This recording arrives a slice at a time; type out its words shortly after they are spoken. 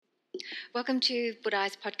Welcome to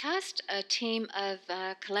Buddha's podcast, a team of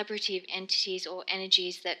collaborative entities or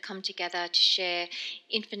energies that come together to share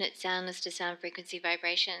infinite soundness to sound frequency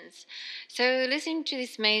vibrations. So, listening to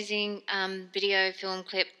this amazing video film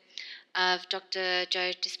clip of Dr.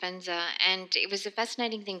 Joe Dispenza, and it was a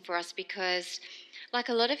fascinating thing for us because, like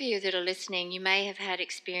a lot of you that are listening, you may have had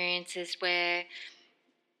experiences where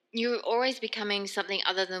you're always becoming something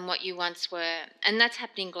other than what you once were. And that's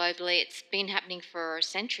happening globally. It's been happening for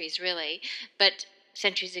centuries, really. But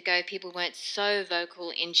centuries ago, people weren't so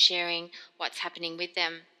vocal in sharing what's happening with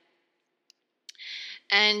them.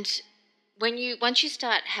 And once you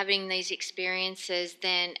start having these experiences,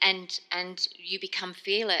 then and you become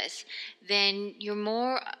fearless, then you're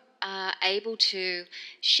more able to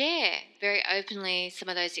share very openly some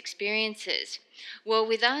of those experiences. Well,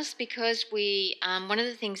 with us, because we one of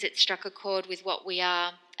the things that struck a chord with what we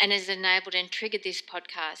are and has enabled and triggered this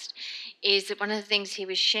podcast is that one of the things he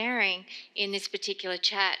was sharing in this particular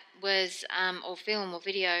chat was or film or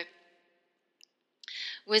video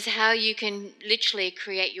was how you can literally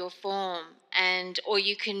create your form, or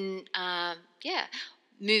you can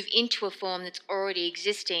move into a form that's already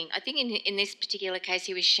existing. I think in this particular case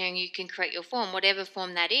he was sharing you can create your form, whatever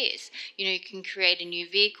form that is. You can create a new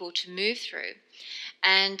vehicle to move through,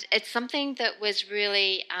 and it's something that was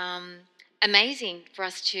really amazing for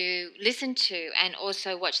us to listen to and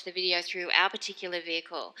also watch the video through our particular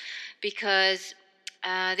vehicle, because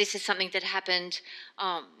this is something that happened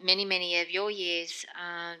many of your years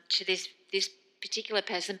to this particular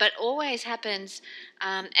person, but always happens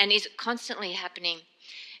and is constantly happening.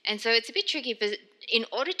 And so it's a bit tricky, but in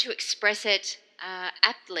order to express it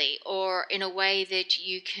aptly or in a way that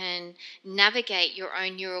you can navigate your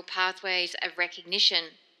own neural pathways of recognition,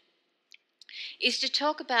 is to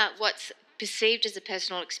talk about what's perceived as a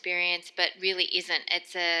personal experience but really isn't.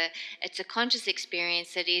 It's a conscious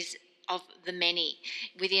experience that is of the many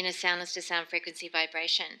within a soundness to sound frequency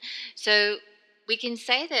vibration. So we can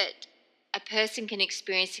say that a person can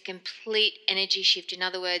experience a complete energy shift. In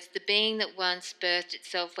other words, the being that once birthed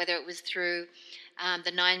itself, whether it was through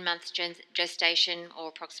the 9 month gestation or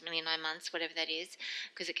approximately 9 months, whatever that is,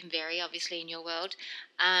 because it can vary obviously in your world,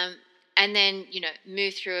 and then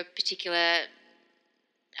move through a particular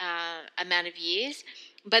amount of years,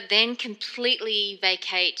 but then completely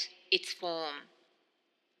vacate its form,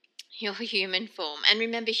 your human form. And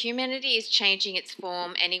remember, humanity is changing its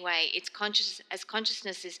form anyway. It's as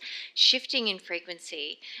consciousness is shifting in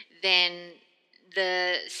frequency, then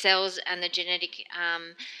the cells and the genetic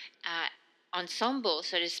ensemble,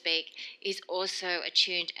 so to speak, is also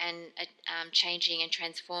attuned and changing and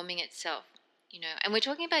transforming itself. And we're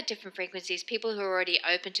talking about different frequencies. People who are already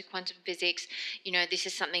open to quantum physics, this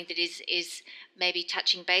is something that is maybe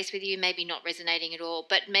touching base with you, maybe not resonating at all,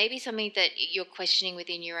 but maybe something that you're questioning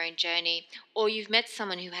within your own journey, or you've met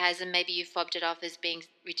someone who has, and maybe you fobbed it off as being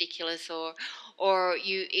ridiculous, or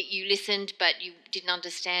you listened but you didn't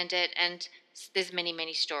understand it, and there's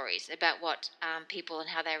many stories about what people and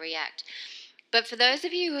how they react. But for those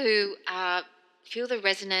of you who feel the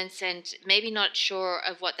resonance and maybe not sure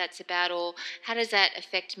of what that's about, or how does that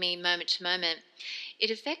affect me moment to moment, it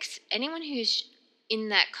affects anyone who's in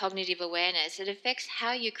that cognitive awareness. It affects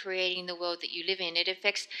how you're creating the world that you live in. It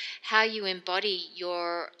affects how you embody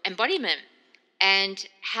your embodiment, and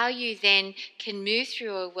how you then can move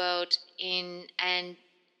through a world in and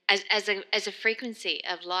as a frequency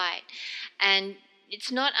of light. And it's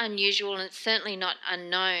not unusual, and it's certainly not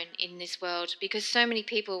unknown in this world, because so many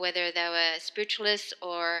people, whether they were spiritualists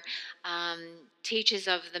or teachers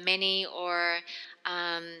of the many, or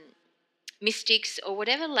um, mystics, or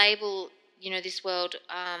whatever label this world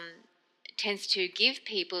tends to give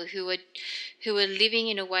people who are living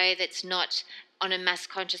in a way that's not on a mass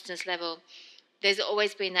consciousness level, there's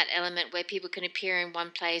always been that element where people can appear in one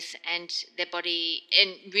place and their body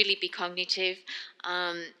and really be cognitive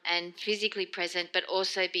and physically present, but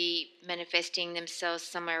also be manifesting themselves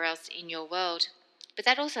somewhere else in your world. But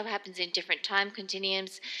that also happens in different time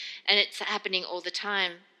continuums, and it's happening all the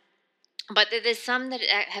time. But there's some that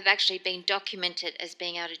have actually been documented as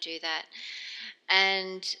being able to do that.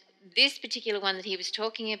 And this particular one that he was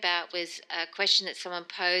talking about was a question that someone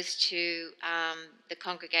posed to the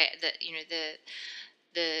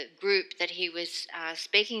the group that he was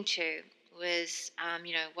speaking to was,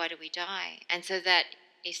 why do we die? And so that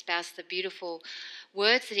espoused the beautiful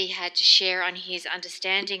words that he had to share on his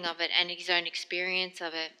understanding of it and his own experience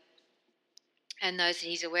of it, and those that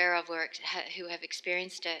he's aware of who have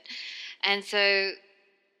experienced it. And so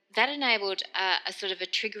that enabled a sort of a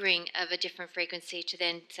triggering of a different frequency to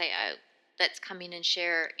then say, oh, Let's Come In and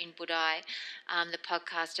Share in Budai, the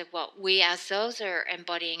podcast of what we ourselves are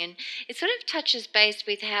embodying. And it sort of touches base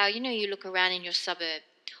with how, you look around in your suburb,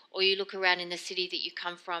 or you look around in the city that you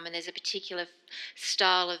come from, and there's a particular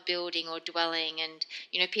style of building or dwelling, and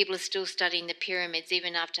people are still studying the pyramids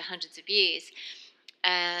even after hundreds of years.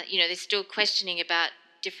 They're still questioning about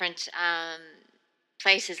different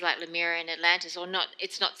places like Lemura and Atlantis, or not.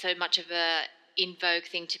 It's not so much of a in vogue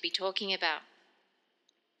thing to be talking about.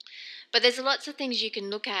 But there's lots of things you can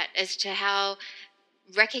look at as to how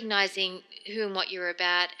recognizing who and what you're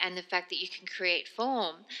about, and the fact that you can create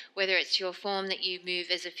form, whether it's your form that you move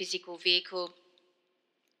as a physical vehicle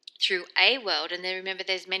through a world, and then remember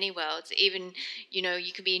there's many worlds. Even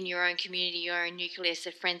you could be in your own community, your own nucleus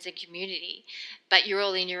of friends and community, but you're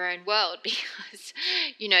all in your own world because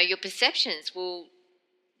your perceptions will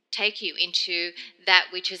take you into that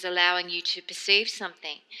which is allowing you to perceive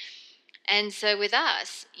something. And so with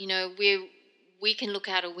us, we can look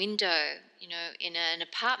out a window, in an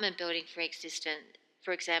apartment building,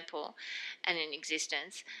 for example, and in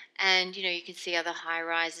existence, and you can see other high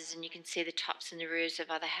rises, and you can see the tops and the roofs of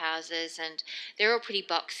other houses, and they're all pretty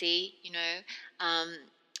boxy,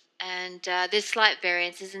 and there's slight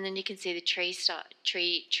variances, and then you can see the trees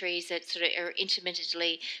that sort of are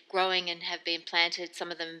intermittently growing and have been planted.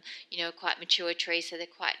 Some of them, quite mature trees, so they're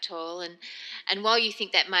quite tall. And while you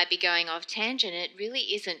think that might be going off tangent, it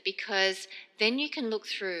really isn't, because then you can look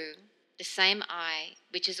through the same eye,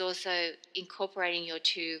 which is also incorporating your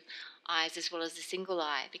two eyes as well as the single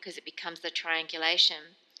eye, because it becomes the triangulation,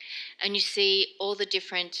 and you see all the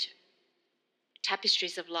different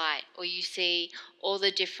tapestries of light, or you see all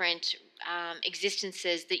the different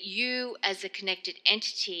existences that you as a connected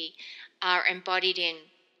entity are embodied in.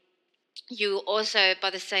 You also, by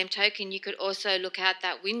the same token, you could also look out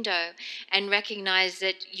that window and recognize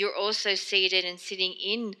that you're also seated and sitting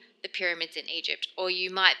in the pyramids in Egypt, or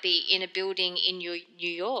you might be in a building in New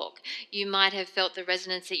York. You might have felt the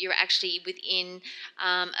resonance that you're actually within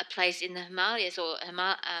a place in the Himalayas, or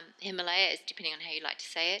Himalayas, depending on how you like to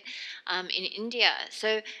say it, in India.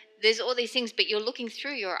 So there's all these things, but you're looking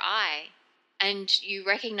through your eye, and you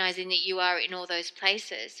recognizing that you are in all those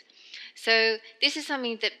places. So this is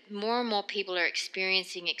something that more and more people are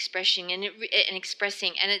experiencing, expressing, and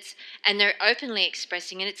they're openly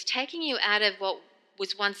expressing, and it's taking you out of what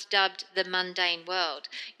was once dubbed the mundane world.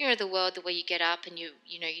 The world where you get up and you're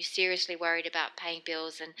seriously worried about paying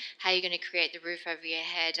bills, and how you're going to create the roof over your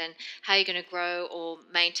head, and how you're going to grow or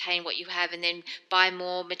maintain what you have, and then buy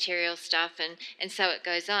more material stuff, and so it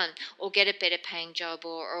goes on, or get a better paying job,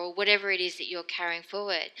 or whatever it is that you're carrying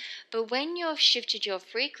forward. But when you've shifted your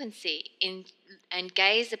frequency in and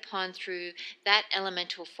gaze upon through that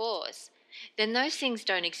elemental force, then those things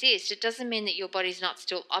don't exist. It doesn't mean that your body's not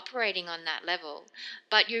still operating on that level,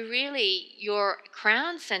 but your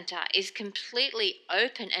crown center is completely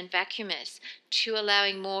open and vacuumous to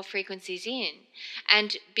allowing more frequencies in.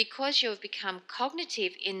 And because you've become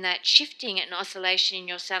cognitive in that shifting and oscillation in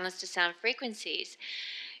your silence to sound frequencies,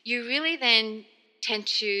 you really then tend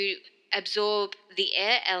to absorb the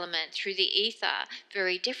air element through the ether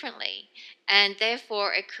very differently. And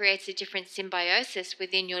therefore, it creates a different symbiosis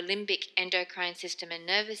within your limbic, endocrine system, and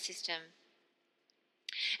nervous system.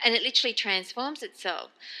 And it literally transforms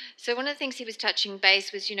itself. So one of the things he was touching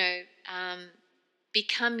base was,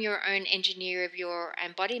 become your own engineer of your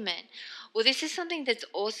embodiment. Well, this is something that's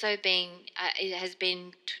also it has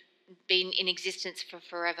been in existence for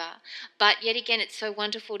forever. But yet again, it's so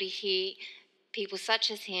wonderful to hear people such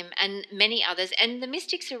as him and many others. And the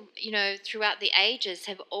mystics are, throughout the ages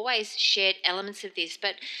have always shared elements of this.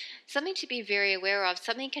 But something to be very aware of,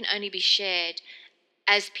 something can only be shared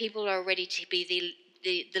as people are ready to be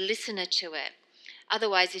the listener to it.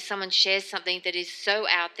 Otherwise, if someone shares something that is so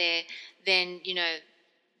out there, then,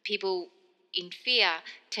 people in fear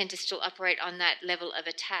tend to still operate on that level of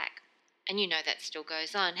attack. And that still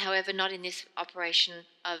goes on. However, not in this operation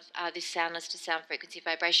of this soundless to sound frequency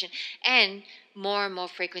vibration. And more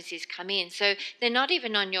frequencies come in. So they're not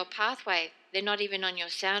even on your pathway. They're not even on your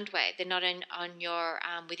sound wave. They're not on your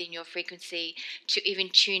within your frequency to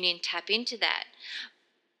even tune in, tap into that.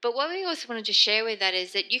 But what we also wanted to share with that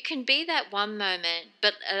is that you can be that one moment,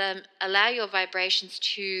 but allow your vibrations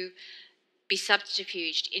to be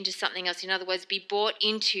subterfuged into something else. In other words, be brought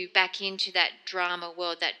back into that drama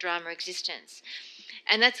world, that drama existence.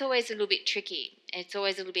 And that's always a little bit tricky. It's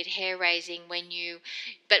always a little bit hair-raising when you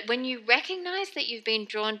recognize that you've been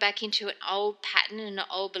drawn back into an old pattern and an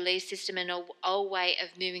old belief system and an old way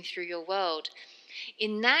of moving through your world.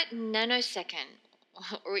 In that nanosecond,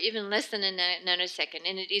 or even less than a nanosecond,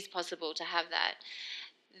 and it is possible to have that,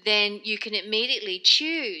 then you can immediately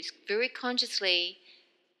choose very consciously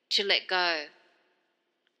to let go.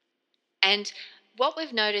 And what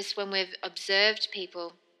we've noticed when we've observed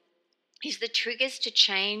people is the triggers to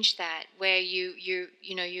change that, where you're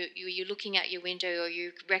looking out your window, or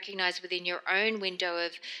you recognize within your own window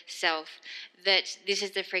of self that this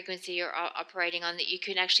is the frequency you're operating on, that you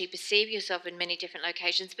can actually perceive yourself in many different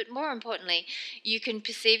locations, but more importantly, you can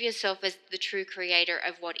perceive yourself as the true creator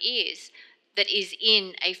of what is, that is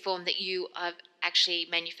in a form that you have actually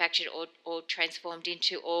manufactured or transformed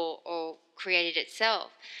into, or created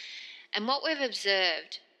itself. And what we've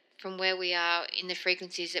observed from where we are in the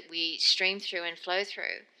frequencies that we stream through and flow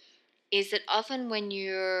through is that often when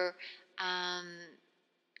you're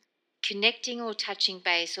connecting or touching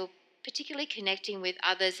base, or particularly connecting with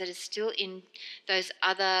others that are still in those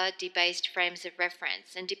other debased frames of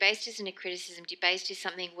reference, and debased isn't a criticism, debased is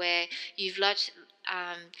something where you've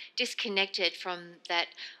disconnected from that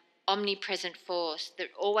omnipresent force that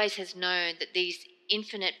always has known that these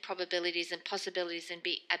infinite probabilities and possibilities and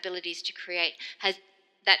abilities to create, has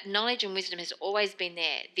that knowledge and wisdom has always been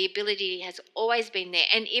there. The ability has always been there,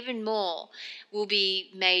 and even more will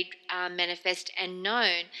be made manifest and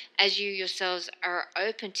known as you yourselves are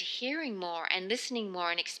open to hearing more and listening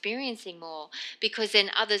more and experiencing more. Because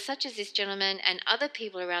then others, such as this gentleman and other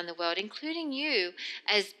people around the world, including you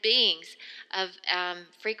as beings of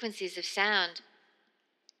frequencies of sound,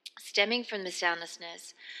 stemming from the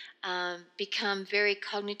soundlessness, become very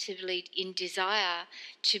cognitively in desire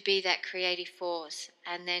to be that creative force,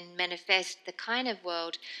 and then manifest the kind of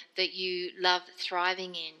world that you love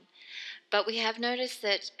thriving in. But we have noticed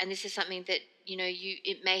that, and this is something that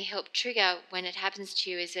it may help trigger when it happens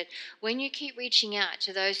to you, is that when you keep reaching out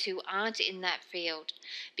to those who aren't in that field,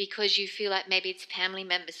 because you feel like maybe it's family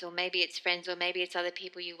members, or maybe it's friends, or maybe it's other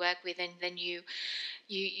people you work with, and then you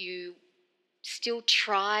still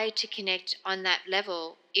try to connect on that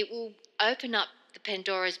level, it will open up the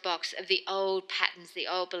Pandora's box of the old patterns, the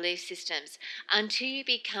old belief systems, until you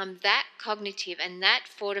become that cognitive and that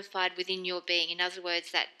fortified within your being. In other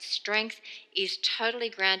words, that strength is totally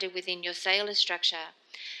grounded within your cellular structure.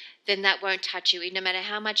 Then that won't touch you. No matter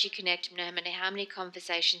how much you connect, no matter how many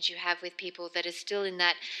conversations you have with people that are still in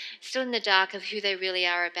the dark of who they really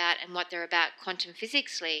are about and what they're about, quantum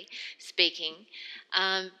physically speaking,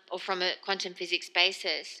 or from a quantum physics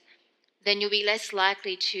basis, then you'll be less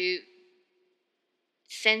likely to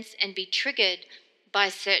sense and be triggered by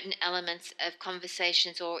certain elements of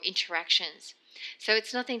conversations or interactions. So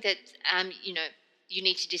it's nothing that you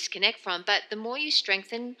need to disconnect from, but the more you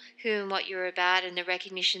strengthen who and what you're about, and the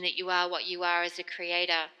recognition that you are what you are as a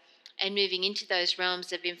creator, and moving into those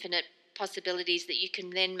realms of infinite possibilities that you can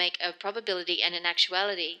then make a probability and an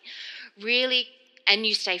actuality, really, and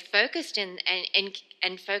you stay focused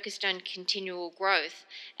and focused on continual growth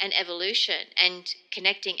and evolution, and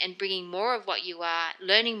connecting and bringing more of what you are,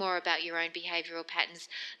 learning more about your own behavioral patterns,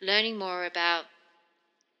 learning more about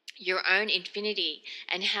your own infinity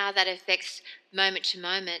and how that affects moment to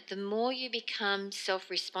moment, the more you become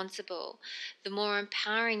self-responsible, the more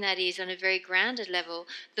empowering that is on a very grounded level,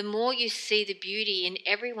 the more you see the beauty in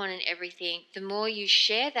everyone and everything, the more you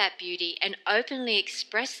share that beauty and openly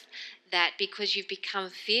express that, because you've become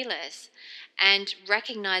fearless and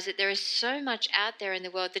recognize that there is so much out there in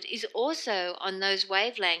the world that is also on those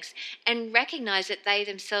wavelengths, and recognize that they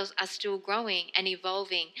themselves are still growing and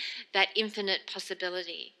evolving that infinite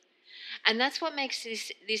possibility. And that's what makes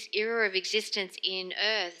this era of existence in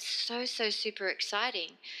Earth so super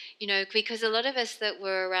exciting, because a lot of us that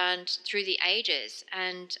were around through the ages,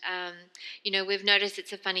 and we've noticed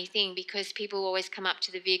it's a funny thing, because people always come up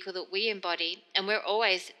to the vehicle that we embody, and we're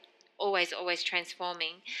always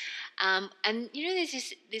transforming. And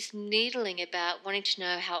there's this needling about wanting to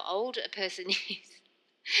know how old a person is.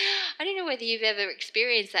 I don't know whether you've ever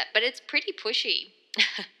experienced that, but it's pretty pushy.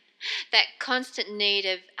 That constant need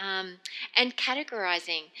of and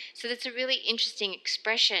categorizing. So that's a really interesting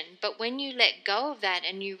expression. But when you let go of that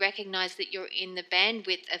and you recognize that you're in the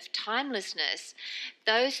bandwidth of timelessness,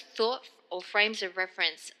 those thought or frames of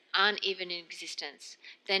reference aren't even in existence.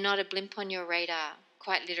 They're not a blimp on your radar,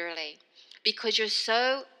 quite literally, because you're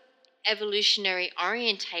so evolutionary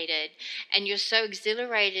orientated, and you're so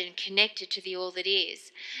exhilarated and connected to the all that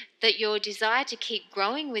is, that your desire to keep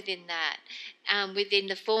growing within that, within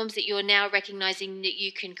the forms that you're now recognizing that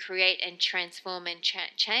you can create and transform and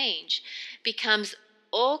change, becomes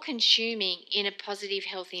all consuming in a positive,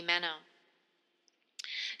 healthy manner.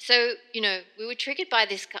 So, we were triggered by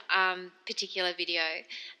this particular video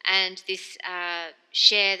and this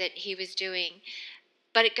share that he was doing.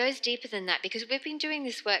 But it goes deeper than that, because we've been doing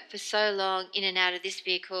this work for so long in and out of this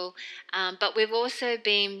vehicle, but we've also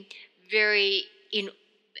been very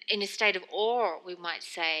in a state of awe, we might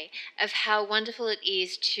say, of how wonderful it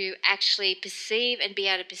is to actually perceive and be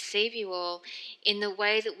able to perceive you all in the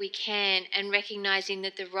way that we can, and recognizing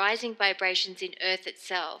that the rising vibrations in Earth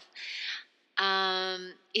itself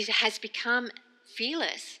has become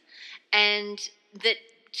fearless, and that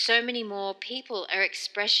so many more people are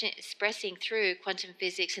expressing through quantum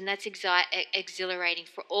physics, and that's exhilarating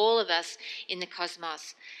for all of us in the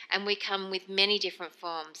cosmos. And we come with many different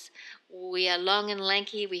forms. We are long and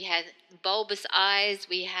lanky, we have bulbous eyes,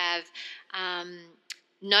 we have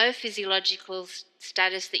no physiological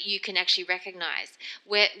status that you can actually recognize.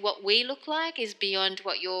 What we look like is beyond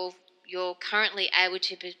what you're currently able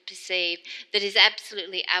to perceive, that is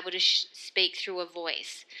absolutely able to speak through a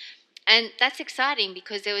voice. And that's exciting,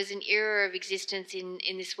 because there was an era of existence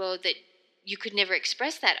in this world that you could never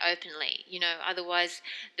express that openly. Otherwise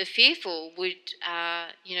the fearful would,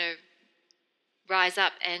 rise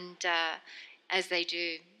up and, as they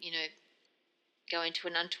do, go into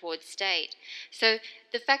an untoward state. So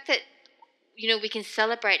the fact that we can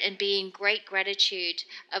celebrate and be in great gratitude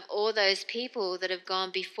of all those people that have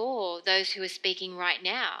gone before, those who are speaking right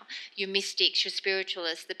now, your mystics, your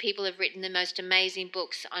spiritualists, the people who have written the most amazing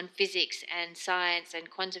books on physics and science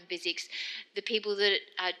and quantum physics, the people that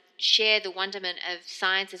share the wonderment of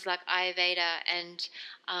sciences like Ayurveda and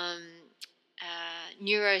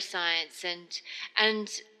neuroscience and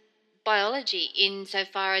biology,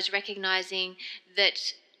 insofar as recognizing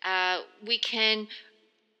that we can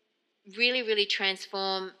really, really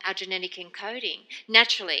transform our genetic encoding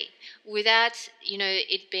naturally, without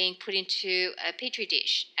it being put into a petri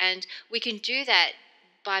dish, and we can do that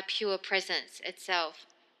by pure presence itself.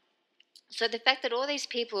 So the fact that all these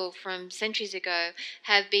people from centuries ago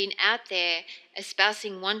have been out there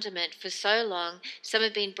espousing wonderment for so long, some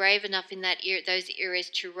have been brave enough in those eras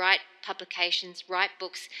to write publications, write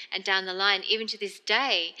books, and down the line, even to this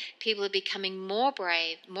day, people are becoming more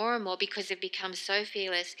brave, more and more, because they've become so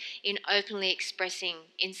fearless in openly expressing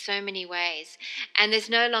in so many ways. And there's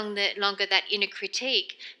no longer that inner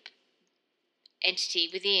critique entity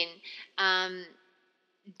within,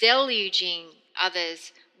 deluging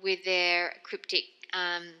others with their cryptic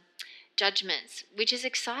judgments, which is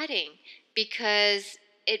exciting, because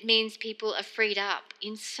it means people are freed up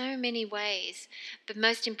in so many ways. But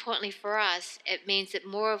most importantly for us, it means that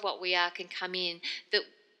more of what we are can come in, that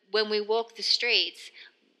when we walk the streets,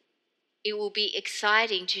 it will be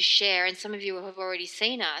exciting to share. And some of you have already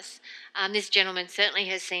seen us. This gentleman certainly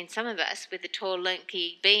has seen some of us with the tall,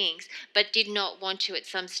 lanky beings, but did not want to at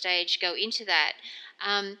some stage go into that.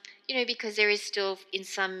 Because there is still, in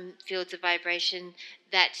some fields of vibration,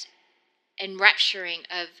 that enrapturing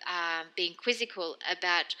of being quizzical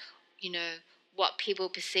about, what people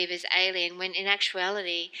perceive as alien, when in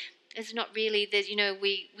actuality, it's not really. There's,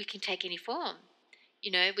 we can take any form.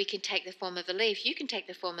 We can take the form of a leaf. You can take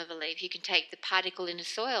the form of a leaf. You can take the particle in the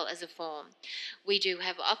soil as a form. We do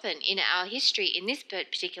have often in our history, in this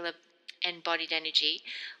particular embodied energy,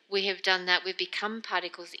 we have done that. We've become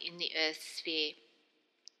particles in the Earth sphere,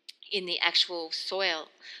 in the actual soil.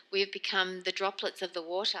 We've become the droplets of the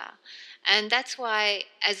water. And that's why,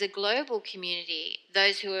 as a global community,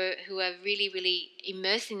 those who are really, really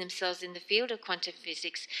immersing themselves in the field of quantum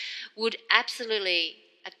physics would absolutely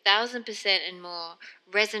 1,000% and more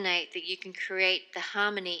resonate that you can create the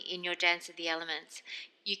harmony in your dance of the elements.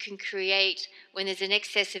 You can create, when there's an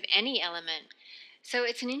excess of any element. So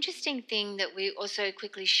it's an interesting thing that we also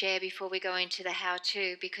quickly share before we go into the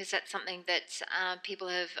how-to, because that's something that people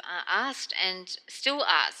have asked and still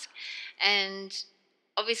ask. And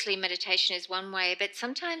obviously meditation is one way, but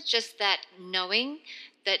sometimes just that knowing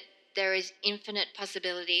that there is infinite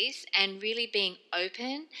possibilities and really being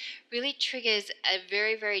open really triggers a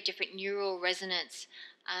very, very different neural resonance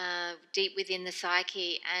deep within the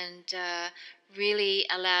psyche, and really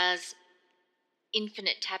allows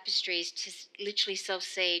infinite tapestries to literally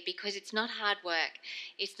self-seed, because it's not hard work,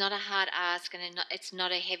 it's not a hard ask, and it's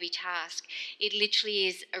not a heavy task. It literally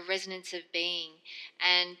is a resonance of being.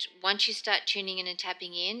 And once you start tuning in and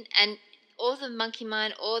tapping in, and all the monkey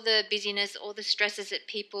mind, all the busyness, all the stresses that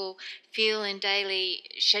people feel in daily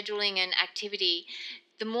scheduling and activity,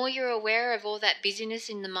 the more you're aware of all that busyness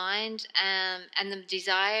in the mind, and the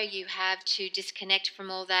desire you have to disconnect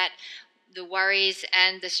from all that, the worries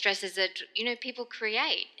and the stresses that people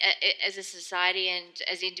create as a society and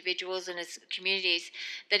as individuals and as communities,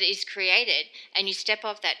 that is created, and you step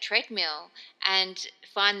off that treadmill and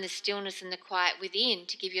find the stillness and the quiet within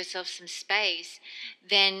to give yourself some space,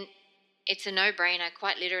 then it's a no-brainer,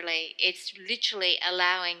 quite literally. It's literally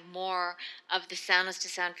allowing more of the soundless to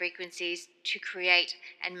sound frequencies to create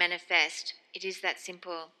and manifest. It is that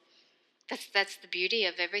simple. That's the beauty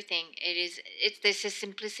of everything. There's a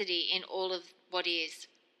simplicity in all of what is.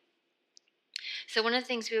 So one of the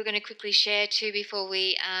things we were going to quickly share too before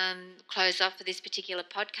we close off for this particular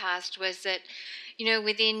podcast was that,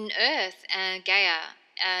 within Earth and Gaia,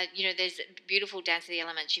 there's a beautiful dance of the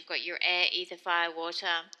elements. You've got your air, ether, fire,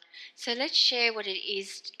 water. So let's share what it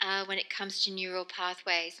is when it comes to neural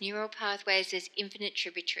pathways. Neural pathways is infinite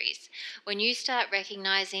tributaries. When you start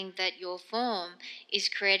recognizing that your form is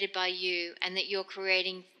created by you and that you're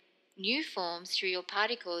creating new forms through your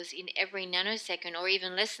particles in every nanosecond or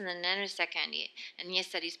even less than a nanosecond, and yes,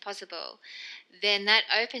 that is possible, then that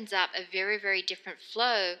opens up a very, very different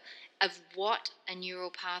flow of what a neural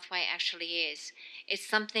pathway actually is. It's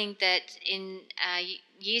something that in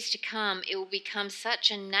years to come, it will become such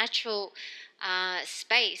a natural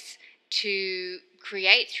space to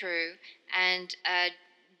create through, and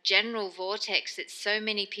general vortex that so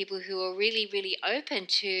many people who are really, really open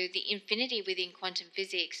to the infinity within quantum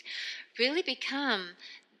physics really become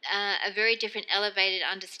a very different elevated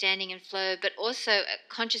understanding and flow, but also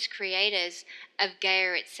conscious creators of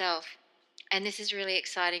Gaia itself. And this is really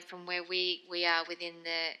exciting from where we are within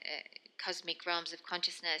the cosmic realms of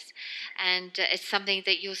consciousness, and it's something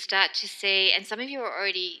that you'll start to see, and some of you are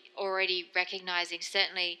already recognizing.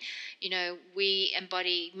 Certainly, we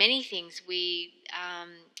embody many things. We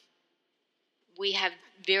have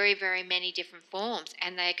very, very many different forms,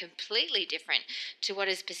 and they are completely different to what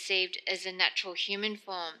is perceived as a natural human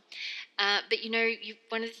form. But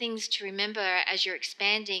one of the things to remember as you're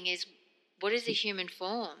expanding is, what is a human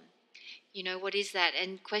form? What is that?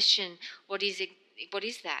 And question, what is it? What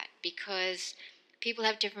is that? Because people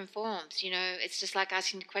have different forms. It's just like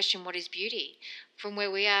asking the question, what is beauty? From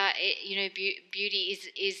where we are, beauty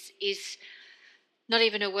is not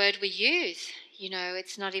even a word we use.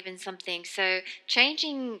 It's not even something. So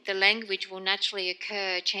changing the language will naturally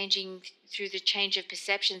occur, changing through the change of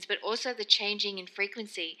perceptions, but also the changing in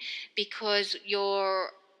frequency, because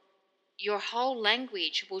your whole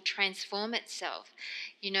language will transform itself.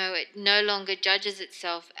 It no longer judges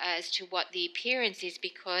itself as to what the appearance is,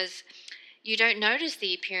 because you don't notice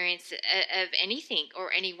the appearance of anything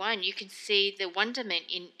or anyone. You can see the wonderment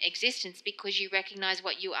in existence because you recognize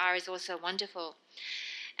what you are is also wonderful.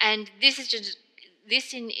 And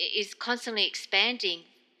is constantly expanding.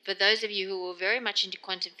 For those of you who are very much into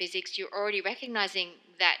quantum physics, you're already recognizing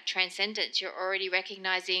that transcendence. You're already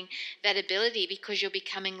recognizing that ability, because you're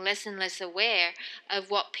becoming less and less aware of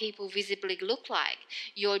what people visibly look like.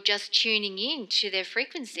 You're just tuning in to their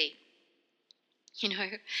frequency.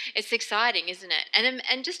 It's exciting, isn't it?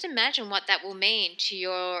 And just imagine what that will mean to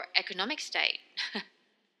your economic state.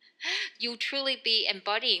 You'll truly be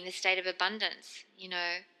embodying the state of abundance.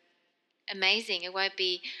 Amazing. It won't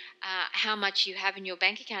be how much you have in your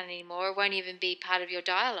bank account anymore. It won't even be part of your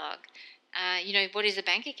dialogue. What is a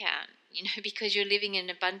bank account? Because you're living in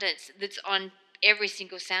abundance that's on every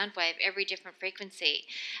single sound wave, every different frequency,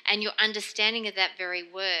 and your understanding of that very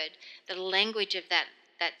word, the language of that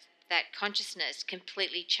consciousness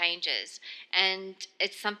completely changes, and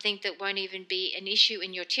it's something that won't even be an issue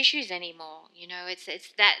in your tissues anymore.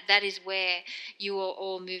 It's that is where you are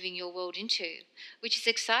all moving your world into, which is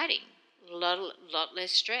exciting. Lot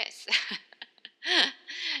less stress.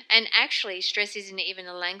 And actually, stress isn't even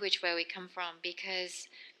a language where we come from, because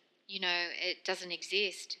it doesn't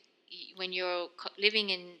exist. When you're living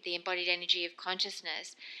in the embodied energy of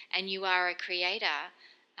consciousness and you are a creator,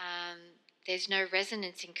 there's no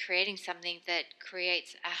resonance in creating something that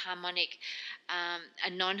creates a harmonic, a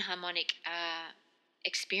non-harmonic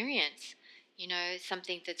experience.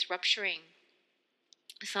 Something that's rupturing,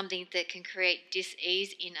 something that can create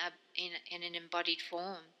dis-ease in an embodied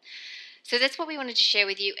form. So that's what we wanted to share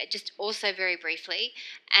with you, just also very briefly.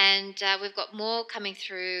 And we've got more coming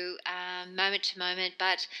through moment to moment,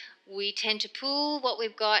 but we tend to pull what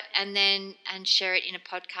we've got and share it in a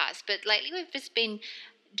podcast. But lately we've just been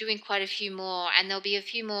doing quite a few more, and there'll be a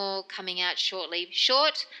few more coming out shortly.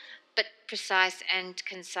 Short, but precise and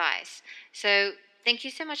concise. So thank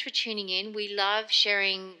you so much for tuning in. We love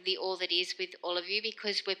sharing the All That Is with all of you,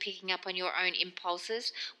 because we're picking up on your own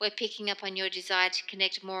impulses. We're picking up on your desire to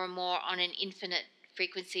connect more and more on an infinite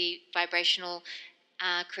frequency, vibrational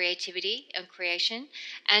creativity and creation,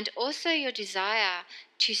 and also your desire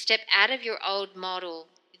to step out of your old model,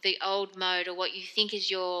 the old mode or what you think is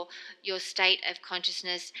your state of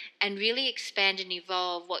consciousness, and really expand and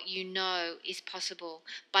evolve what you know is possible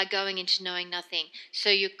by going into knowing nothing. So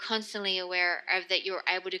you're constantly aware of that you're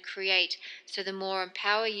able to create. So the more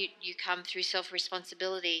empowered you come through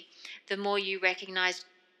self-responsibility, the more you recognize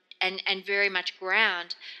and very much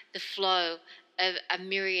ground the flow of a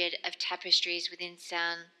myriad of tapestries within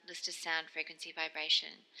listed sound, frequency, vibration.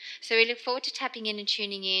 So we look forward to tapping in and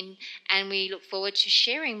tuning in, and we look forward to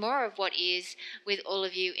sharing more of what is with all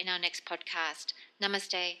of you in our next podcast.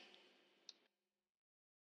 Namaste.